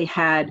actually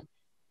had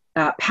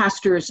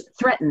pastors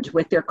threatened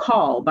with their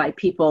call by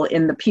people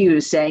in the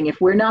pews saying, if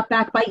we're not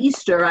back by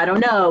Easter, I don't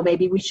know,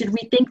 maybe we should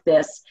rethink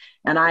this.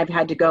 And I've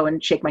had to go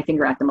and shake my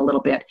finger at them a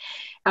little bit.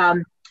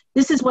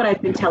 This is what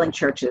I've been telling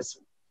churches.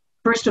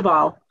 First of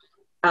all,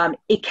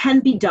 it can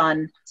be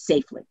done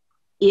safely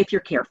if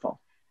you're careful.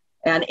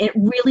 And it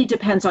really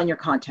depends on your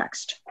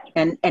context.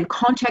 And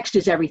context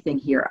is everything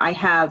here. I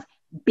have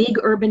big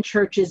urban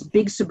churches,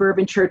 big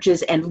suburban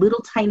churches, and little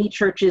tiny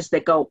churches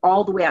that go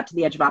all the way out to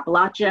the edge of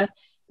Appalachia,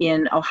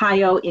 in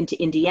Ohio,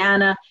 into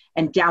Indiana,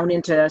 and down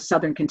into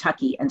southern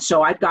Kentucky. And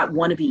so I've got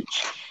one of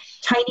each.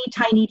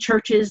 Tiny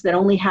churches that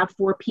only have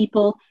 4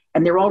 people,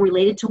 and they're all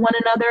related to one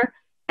another,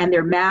 and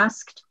they're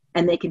masked,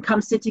 and they can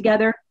come sit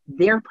together.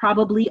 They're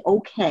probably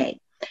okay,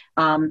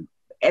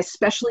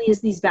 especially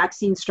as these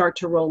vaccines start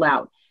to roll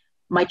out.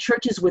 My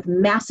churches with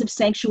massive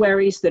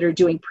sanctuaries that are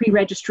doing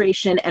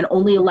pre-registration and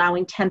only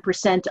allowing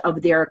 10%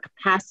 of their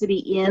capacity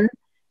in,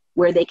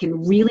 where they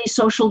can really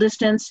social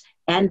distance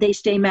and they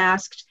stay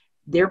masked,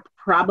 they're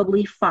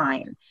probably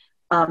fine.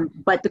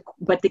 But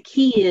the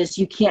key is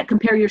you can't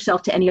compare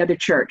yourself to any other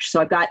church. So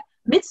I've got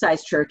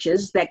mid-sized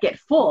churches that get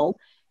full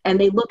and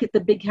they look at the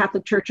big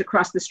Catholic church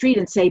across the street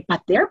and say,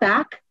 but they're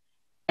back.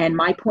 And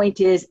my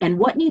point is, and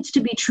what needs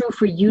to be true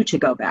for you to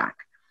go back?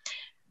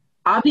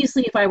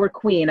 Obviously, if I were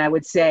queen, I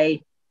would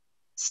say,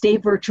 stay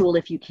virtual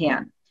if you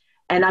can.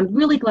 And I'm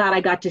really glad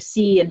I got to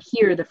see and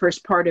hear the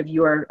first part of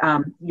your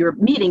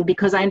meeting,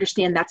 because I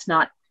understand that's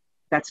not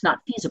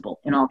feasible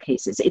in all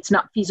cases. It's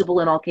not feasible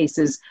in all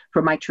cases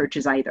for my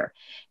churches either.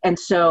 And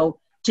so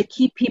to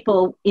keep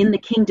people in the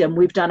kingdom,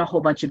 we've done a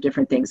whole bunch of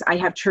different things. I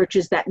have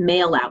churches that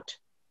mail out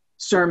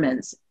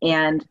sermons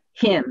and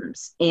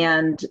hymns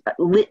and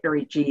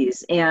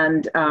liturgies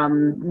and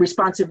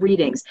responsive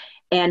readings,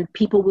 and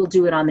people will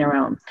do it on their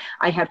own.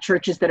 I have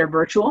churches that are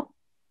virtual,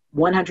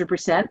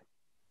 100%,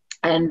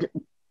 and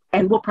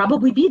will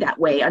probably be that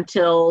way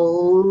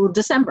until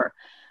December.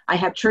 I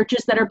have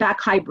churches that are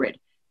back hybrid,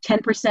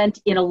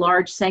 10% in a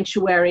large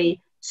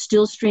sanctuary,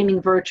 still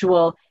streaming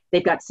virtual.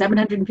 They've got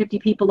 750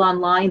 people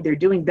online. They're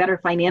doing better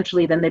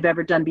financially than they've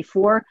ever done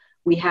before.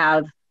 We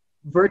have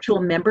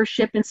virtual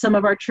membership in some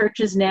of our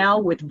churches now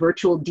with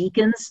virtual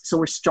deacons. So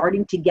we're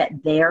starting to get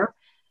there.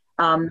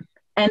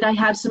 And I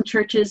have some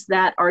churches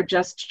that are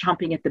just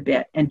chomping at the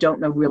bit and don't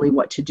know really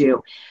what to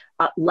do.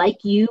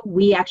 Like you,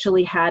 we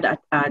actually had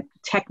a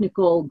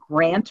technical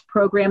grant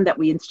program that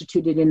we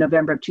instituted in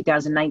November of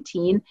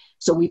 2019.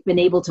 So we've been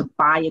able to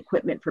buy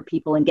equipment for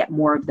people and get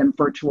more of them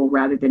virtual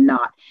rather than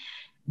not.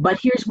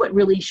 But here's what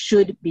really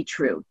should be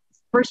true.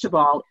 First of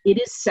all, it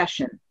is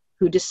session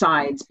who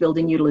decides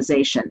building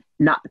utilization,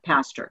 not the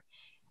pastor.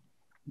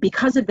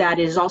 Because of that,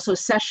 it is also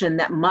session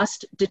that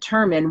must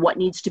determine what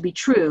needs to be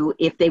true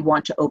if they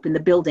want to open the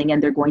building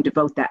and they're going to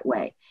vote that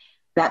way.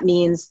 That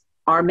means,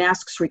 are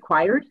masks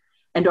required?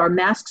 And are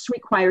masks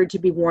required to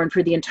be worn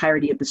for the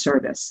entirety of the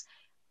service?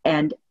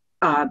 And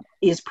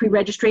is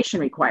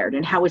pre-registration required?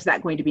 And how is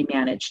that going to be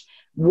managed?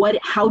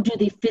 How do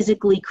they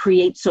physically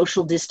create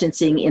social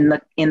distancing in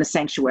the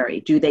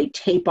sanctuary? Do they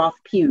tape off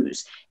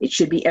pews? It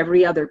should be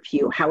every other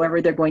pew,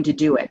 however they're going to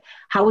do it.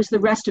 How is the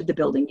rest of the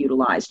building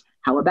utilized?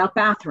 How about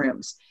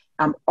bathrooms?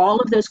 All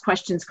of those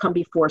questions come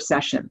before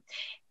session.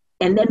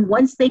 And then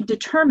once they've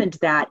determined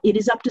that, it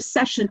is up to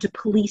session to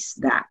police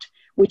that,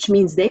 which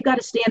means they've got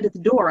to stand at the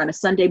door on a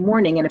Sunday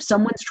morning. And if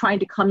someone's trying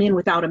to come in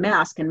without a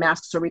mask and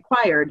masks are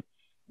required,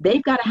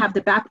 they've got to have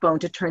the backbone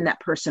to turn that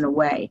person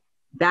away.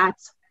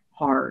 That's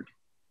hard.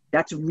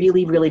 That's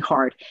really, really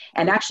hard.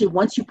 And actually,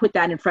 once you put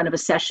that in front of a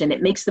session,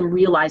 it makes them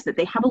realize that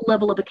they have a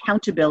level of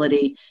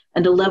accountability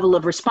and a level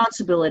of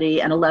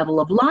responsibility and a level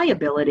of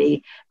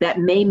liability that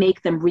may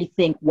make them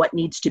rethink what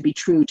needs to be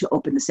true to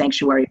open the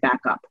sanctuary back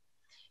up.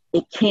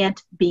 It can't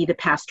be the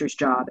pastor's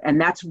job. And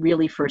that's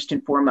really first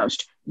and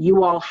foremost.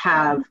 You all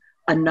have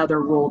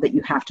another role that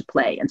you have to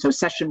play. And so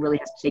session really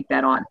has to take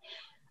that on.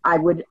 I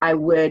would,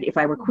 if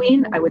I were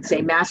queen, I would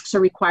say masks are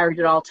required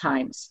at all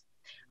times.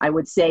 I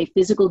would say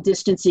physical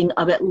distancing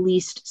of at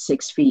least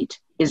 6 feet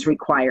is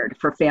required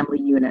for family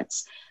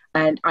units.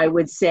 And I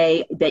would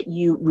say that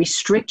you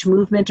restrict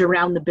movement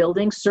around the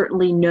building,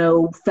 certainly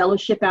no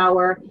fellowship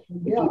hour.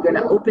 If you're going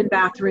to open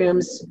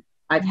bathrooms,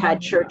 I've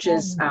had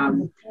churches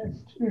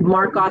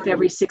mark off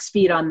every 6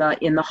 feet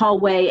in the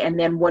hallway, and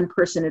then one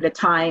person at a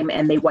time,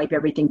 and they wipe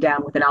everything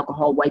down with an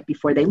alcohol wipe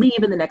before they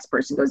leave, and the next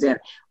person goes in.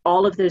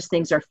 All of those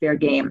things are fair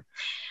game.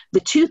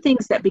 The two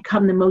things that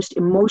become the most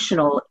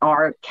emotional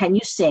are, can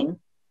you sing?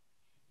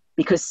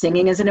 Because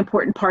singing is an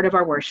important part of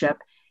our worship.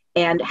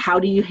 And how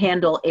do you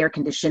handle air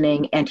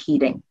conditioning and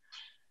heating?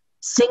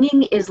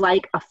 Singing is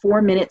like a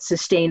 4-minute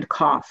sustained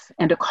cough,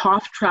 and a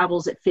cough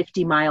travels at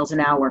 50 miles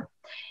an hour.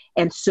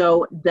 And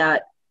so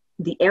the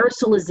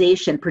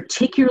aerosolization,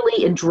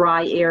 particularly in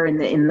dry air in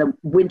the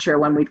winter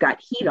when we've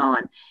got heat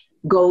on,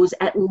 goes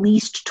at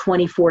least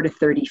 24 to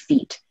 30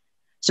 feet.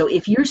 So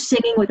if you're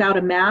singing without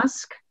a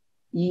mask,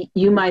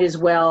 you might as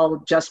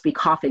well just be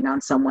coughing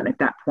on someone at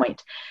that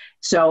point.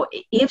 So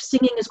if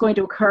singing is going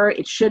to occur,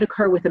 it should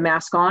occur with a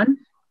mask on.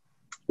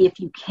 If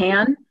you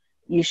can,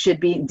 You should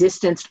be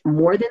distanced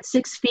more than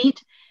 6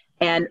 feet.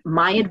 And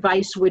my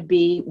advice would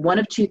be one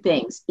of two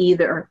things.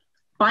 Either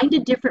find a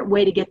different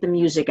way to get the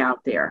music out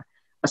there.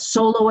 A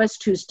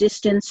soloist who's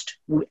distanced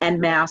and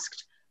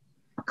masked.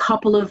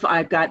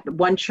 I've got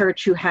one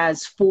church who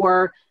has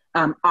 4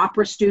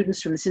 opera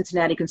students from the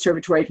Cincinnati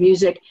Conservatory of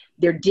Music.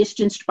 They're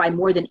distanced by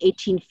more than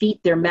 18 feet.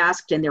 They're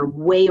masked and they're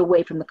way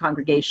away from the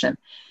congregation.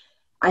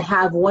 I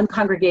have one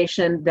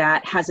congregation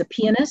that has a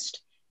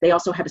pianist. They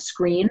also have a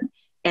screen,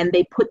 and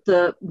they put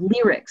the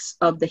lyrics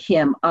of the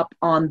hymn up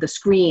on the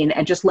screen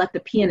and just let the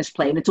pianist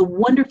play. And it's a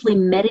wonderfully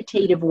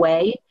meditative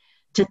way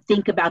to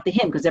think about the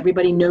hymn because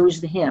everybody knows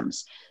the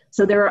hymns.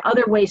 So there are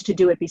other ways to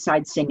do it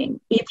besides singing.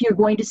 If you're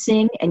going to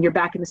sing and you're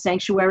back in the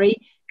sanctuary,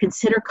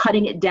 consider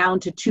cutting it down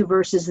to 2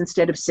 verses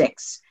instead of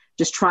 6.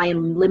 Just try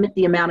and limit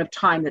the amount of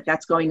time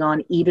that's going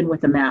on, even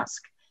with a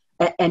mask.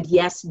 And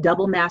yes,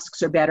 double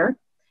masks are better.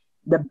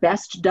 The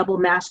best double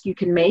mask you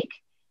can make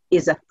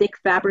is a thick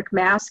fabric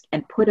mask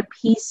and put a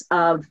piece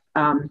of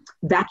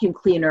vacuum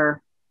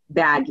cleaner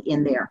bag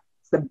in there.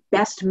 It's the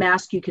best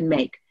mask you can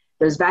make.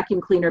 Those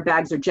vacuum cleaner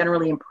bags are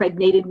generally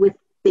impregnated with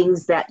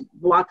things that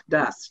block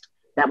dust.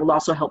 That will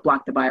also help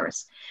block the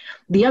virus.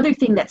 The other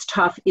thing that's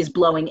tough is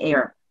blowing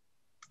air.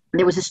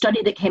 There was a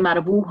study that came out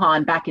of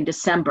Wuhan back in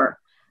December,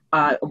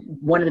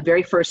 one of the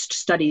very first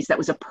studies that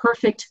was a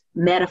perfect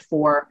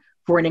metaphor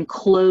for an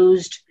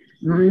enclosed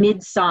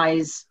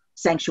mid-size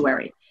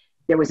sanctuary.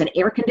 There was an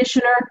air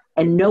conditioner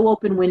and no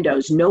open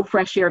windows, no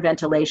fresh air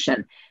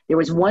ventilation. There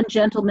was one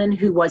gentleman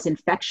who was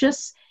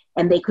infectious,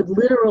 and they could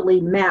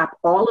literally map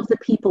all of the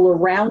people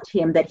around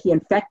him that he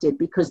infected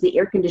because the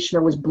air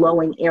conditioner was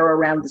blowing air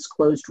around this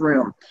closed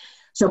room.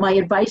 So my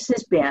advice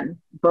has been,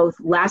 both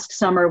last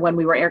summer when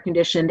we were air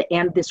conditioned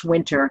and this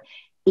winter,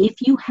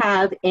 if you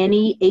have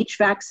any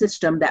HVAC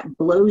system that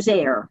blows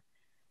air,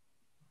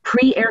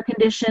 pre-air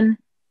condition,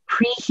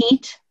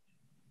 preheat,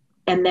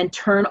 and then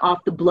turn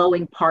off the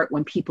blowing part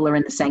when people are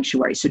in the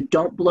sanctuary. So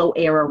don't blow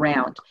air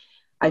around.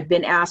 I've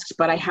been asked,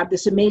 but I have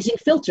this amazing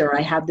filter.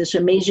 I have this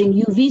amazing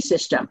UV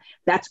system.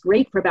 That's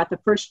great for about the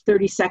first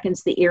 30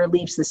 seconds the air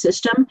leaves the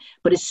system.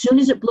 But as soon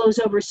as it blows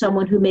over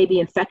someone who may be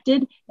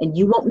infected, and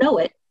you won't know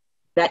it,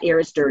 that air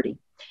is dirty.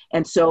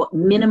 And so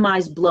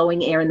minimize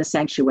blowing air in the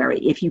sanctuary.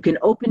 If you can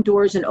open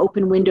doors and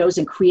open windows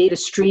and create a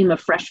stream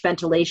of fresh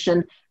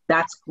ventilation,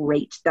 that's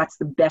great. That's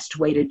the best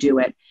way to do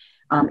it.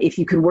 If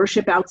you can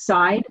worship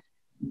outside,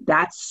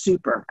 that's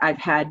super. I've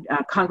had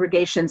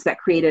congregations that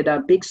created a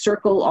big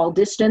circle, all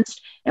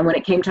distanced, and when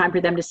it came time for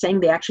them to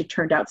sing, they actually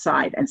turned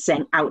outside and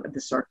sang out of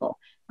the circle.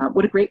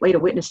 What a great way to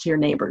witness to your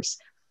neighbors.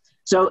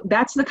 So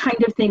that's the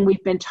kind of thing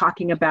we've been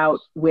talking about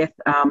with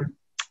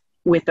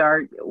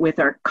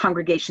our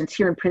congregations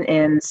here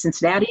in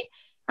Cincinnati.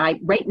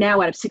 Right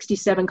now, out of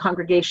 67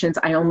 congregations,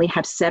 I only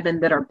have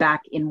 7 that are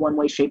back in one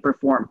way, shape, or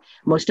form.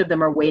 Most of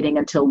them are waiting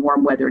until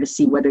warm weather to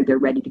see whether they're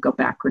ready to go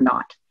back or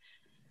not.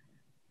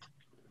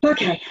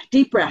 Okay,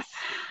 deep breath.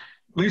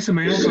 Lisa,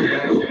 may I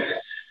go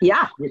back?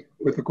 Yeah.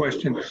 With the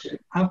question.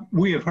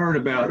 We have heard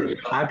about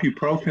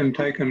ibuprofen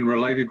taken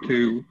related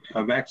to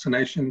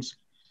vaccinations.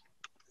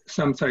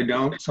 Some say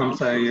don't, some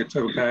say it's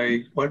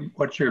okay.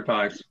 What's your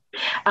advice?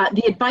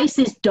 The advice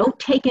is don't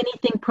take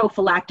anything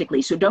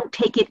prophylactically. So don't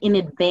take it in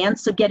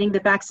advance of getting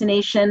the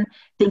vaccination,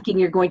 thinking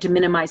you're going to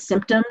minimize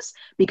symptoms,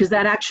 because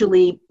that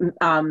actually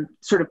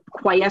sort of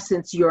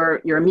quiescence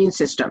your immune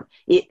system.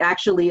 It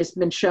actually has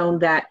been shown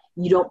that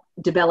you don't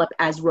develop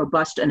as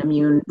robust an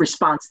immune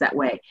response that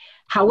way.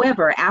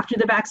 However, after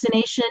the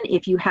vaccination,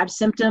 if you have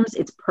symptoms,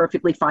 it's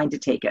perfectly fine to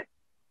take it.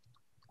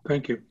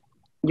 Thank you.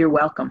 You're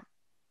welcome.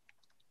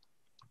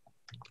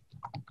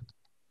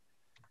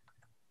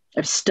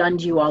 I've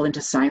stunned you all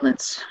into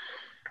silence.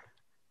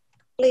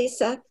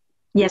 Lisa?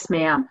 Yes,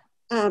 ma'am.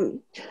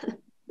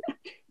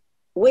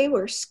 We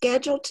were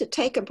scheduled to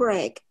take a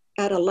break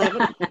at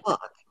 11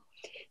 o'clock,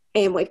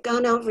 and we've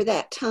gone over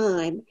that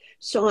time.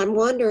 So I'm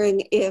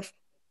wondering if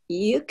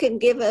you can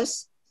give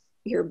us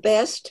your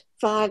best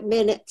 5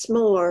 minutes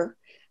more,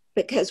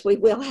 because we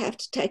will have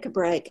to take a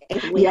break.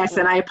 Yes,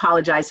 and I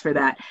apologize for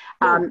that.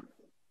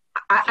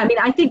 I mean,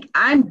 I think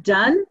I'm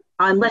done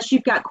unless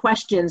you've got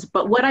questions,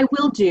 but what I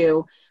will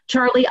do,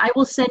 Charlie, I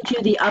will send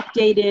you the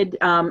updated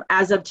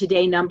as of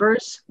today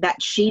numbers,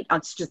 that sheet.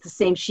 It's just the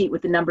same sheet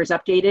with the numbers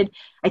updated.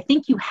 I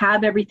think you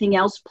have everything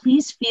else.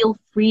 Please feel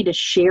free to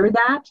share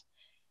that.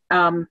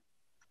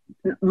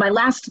 My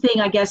last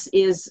thing, I guess,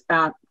 is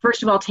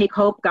first of all, take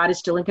hope. God is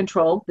still in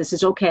control. This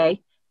is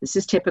okay. This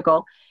is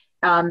typical.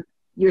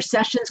 Your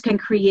sessions can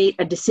create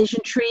a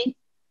decision tree,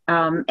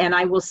 and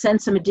I will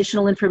send some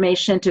additional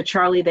information to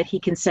Charlie that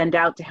he can send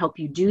out to help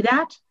you do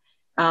that.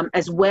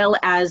 As well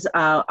as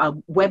a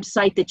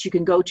website that you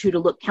can go to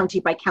look county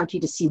by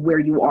county to see where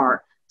you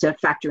are to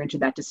factor into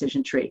that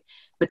decision tree.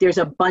 But there's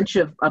a bunch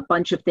of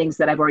things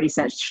that I've already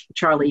sent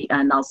Charlie,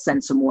 and I'll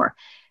send some more.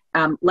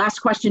 Last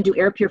question, do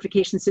air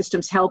purification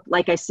systems help?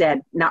 Like I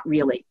said, not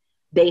really.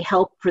 They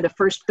help for the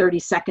first 30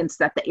 seconds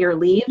that the air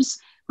leaves,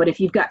 but if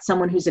you've got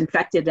someone who's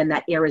infected and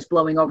that air is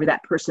blowing over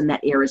that person, that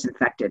air is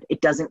infected.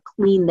 It doesn't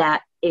clean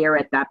that air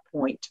at that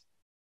point.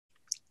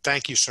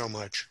 Thank you so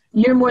much.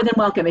 You're more than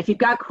welcome. If you've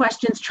got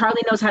questions,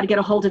 Charlie knows how to get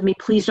a hold of me.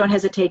 Please don't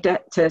hesitate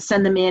to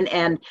send them in,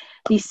 and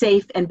be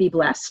safe and be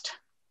blessed.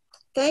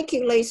 Thank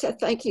you, Lisa.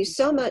 Thank you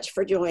so much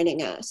for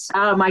joining us.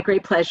 Oh, my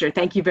great pleasure.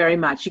 Thank you very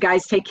much. You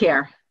guys take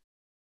care.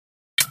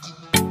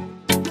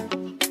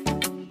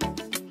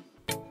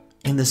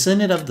 In the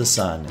Synod of the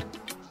Son,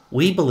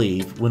 we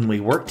believe when we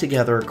work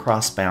together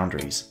across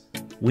boundaries,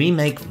 we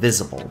make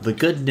visible the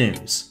good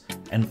news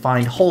and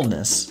find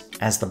wholeness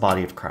as the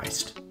body of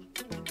Christ.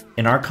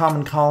 In our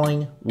common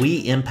calling,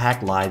 we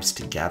impact lives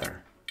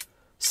together.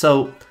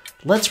 So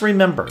let's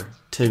remember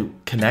to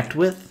connect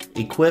with,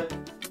 equip,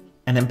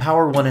 and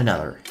empower one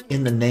another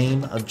in the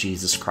name of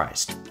Jesus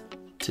Christ,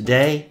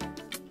 today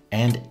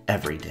and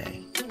every day.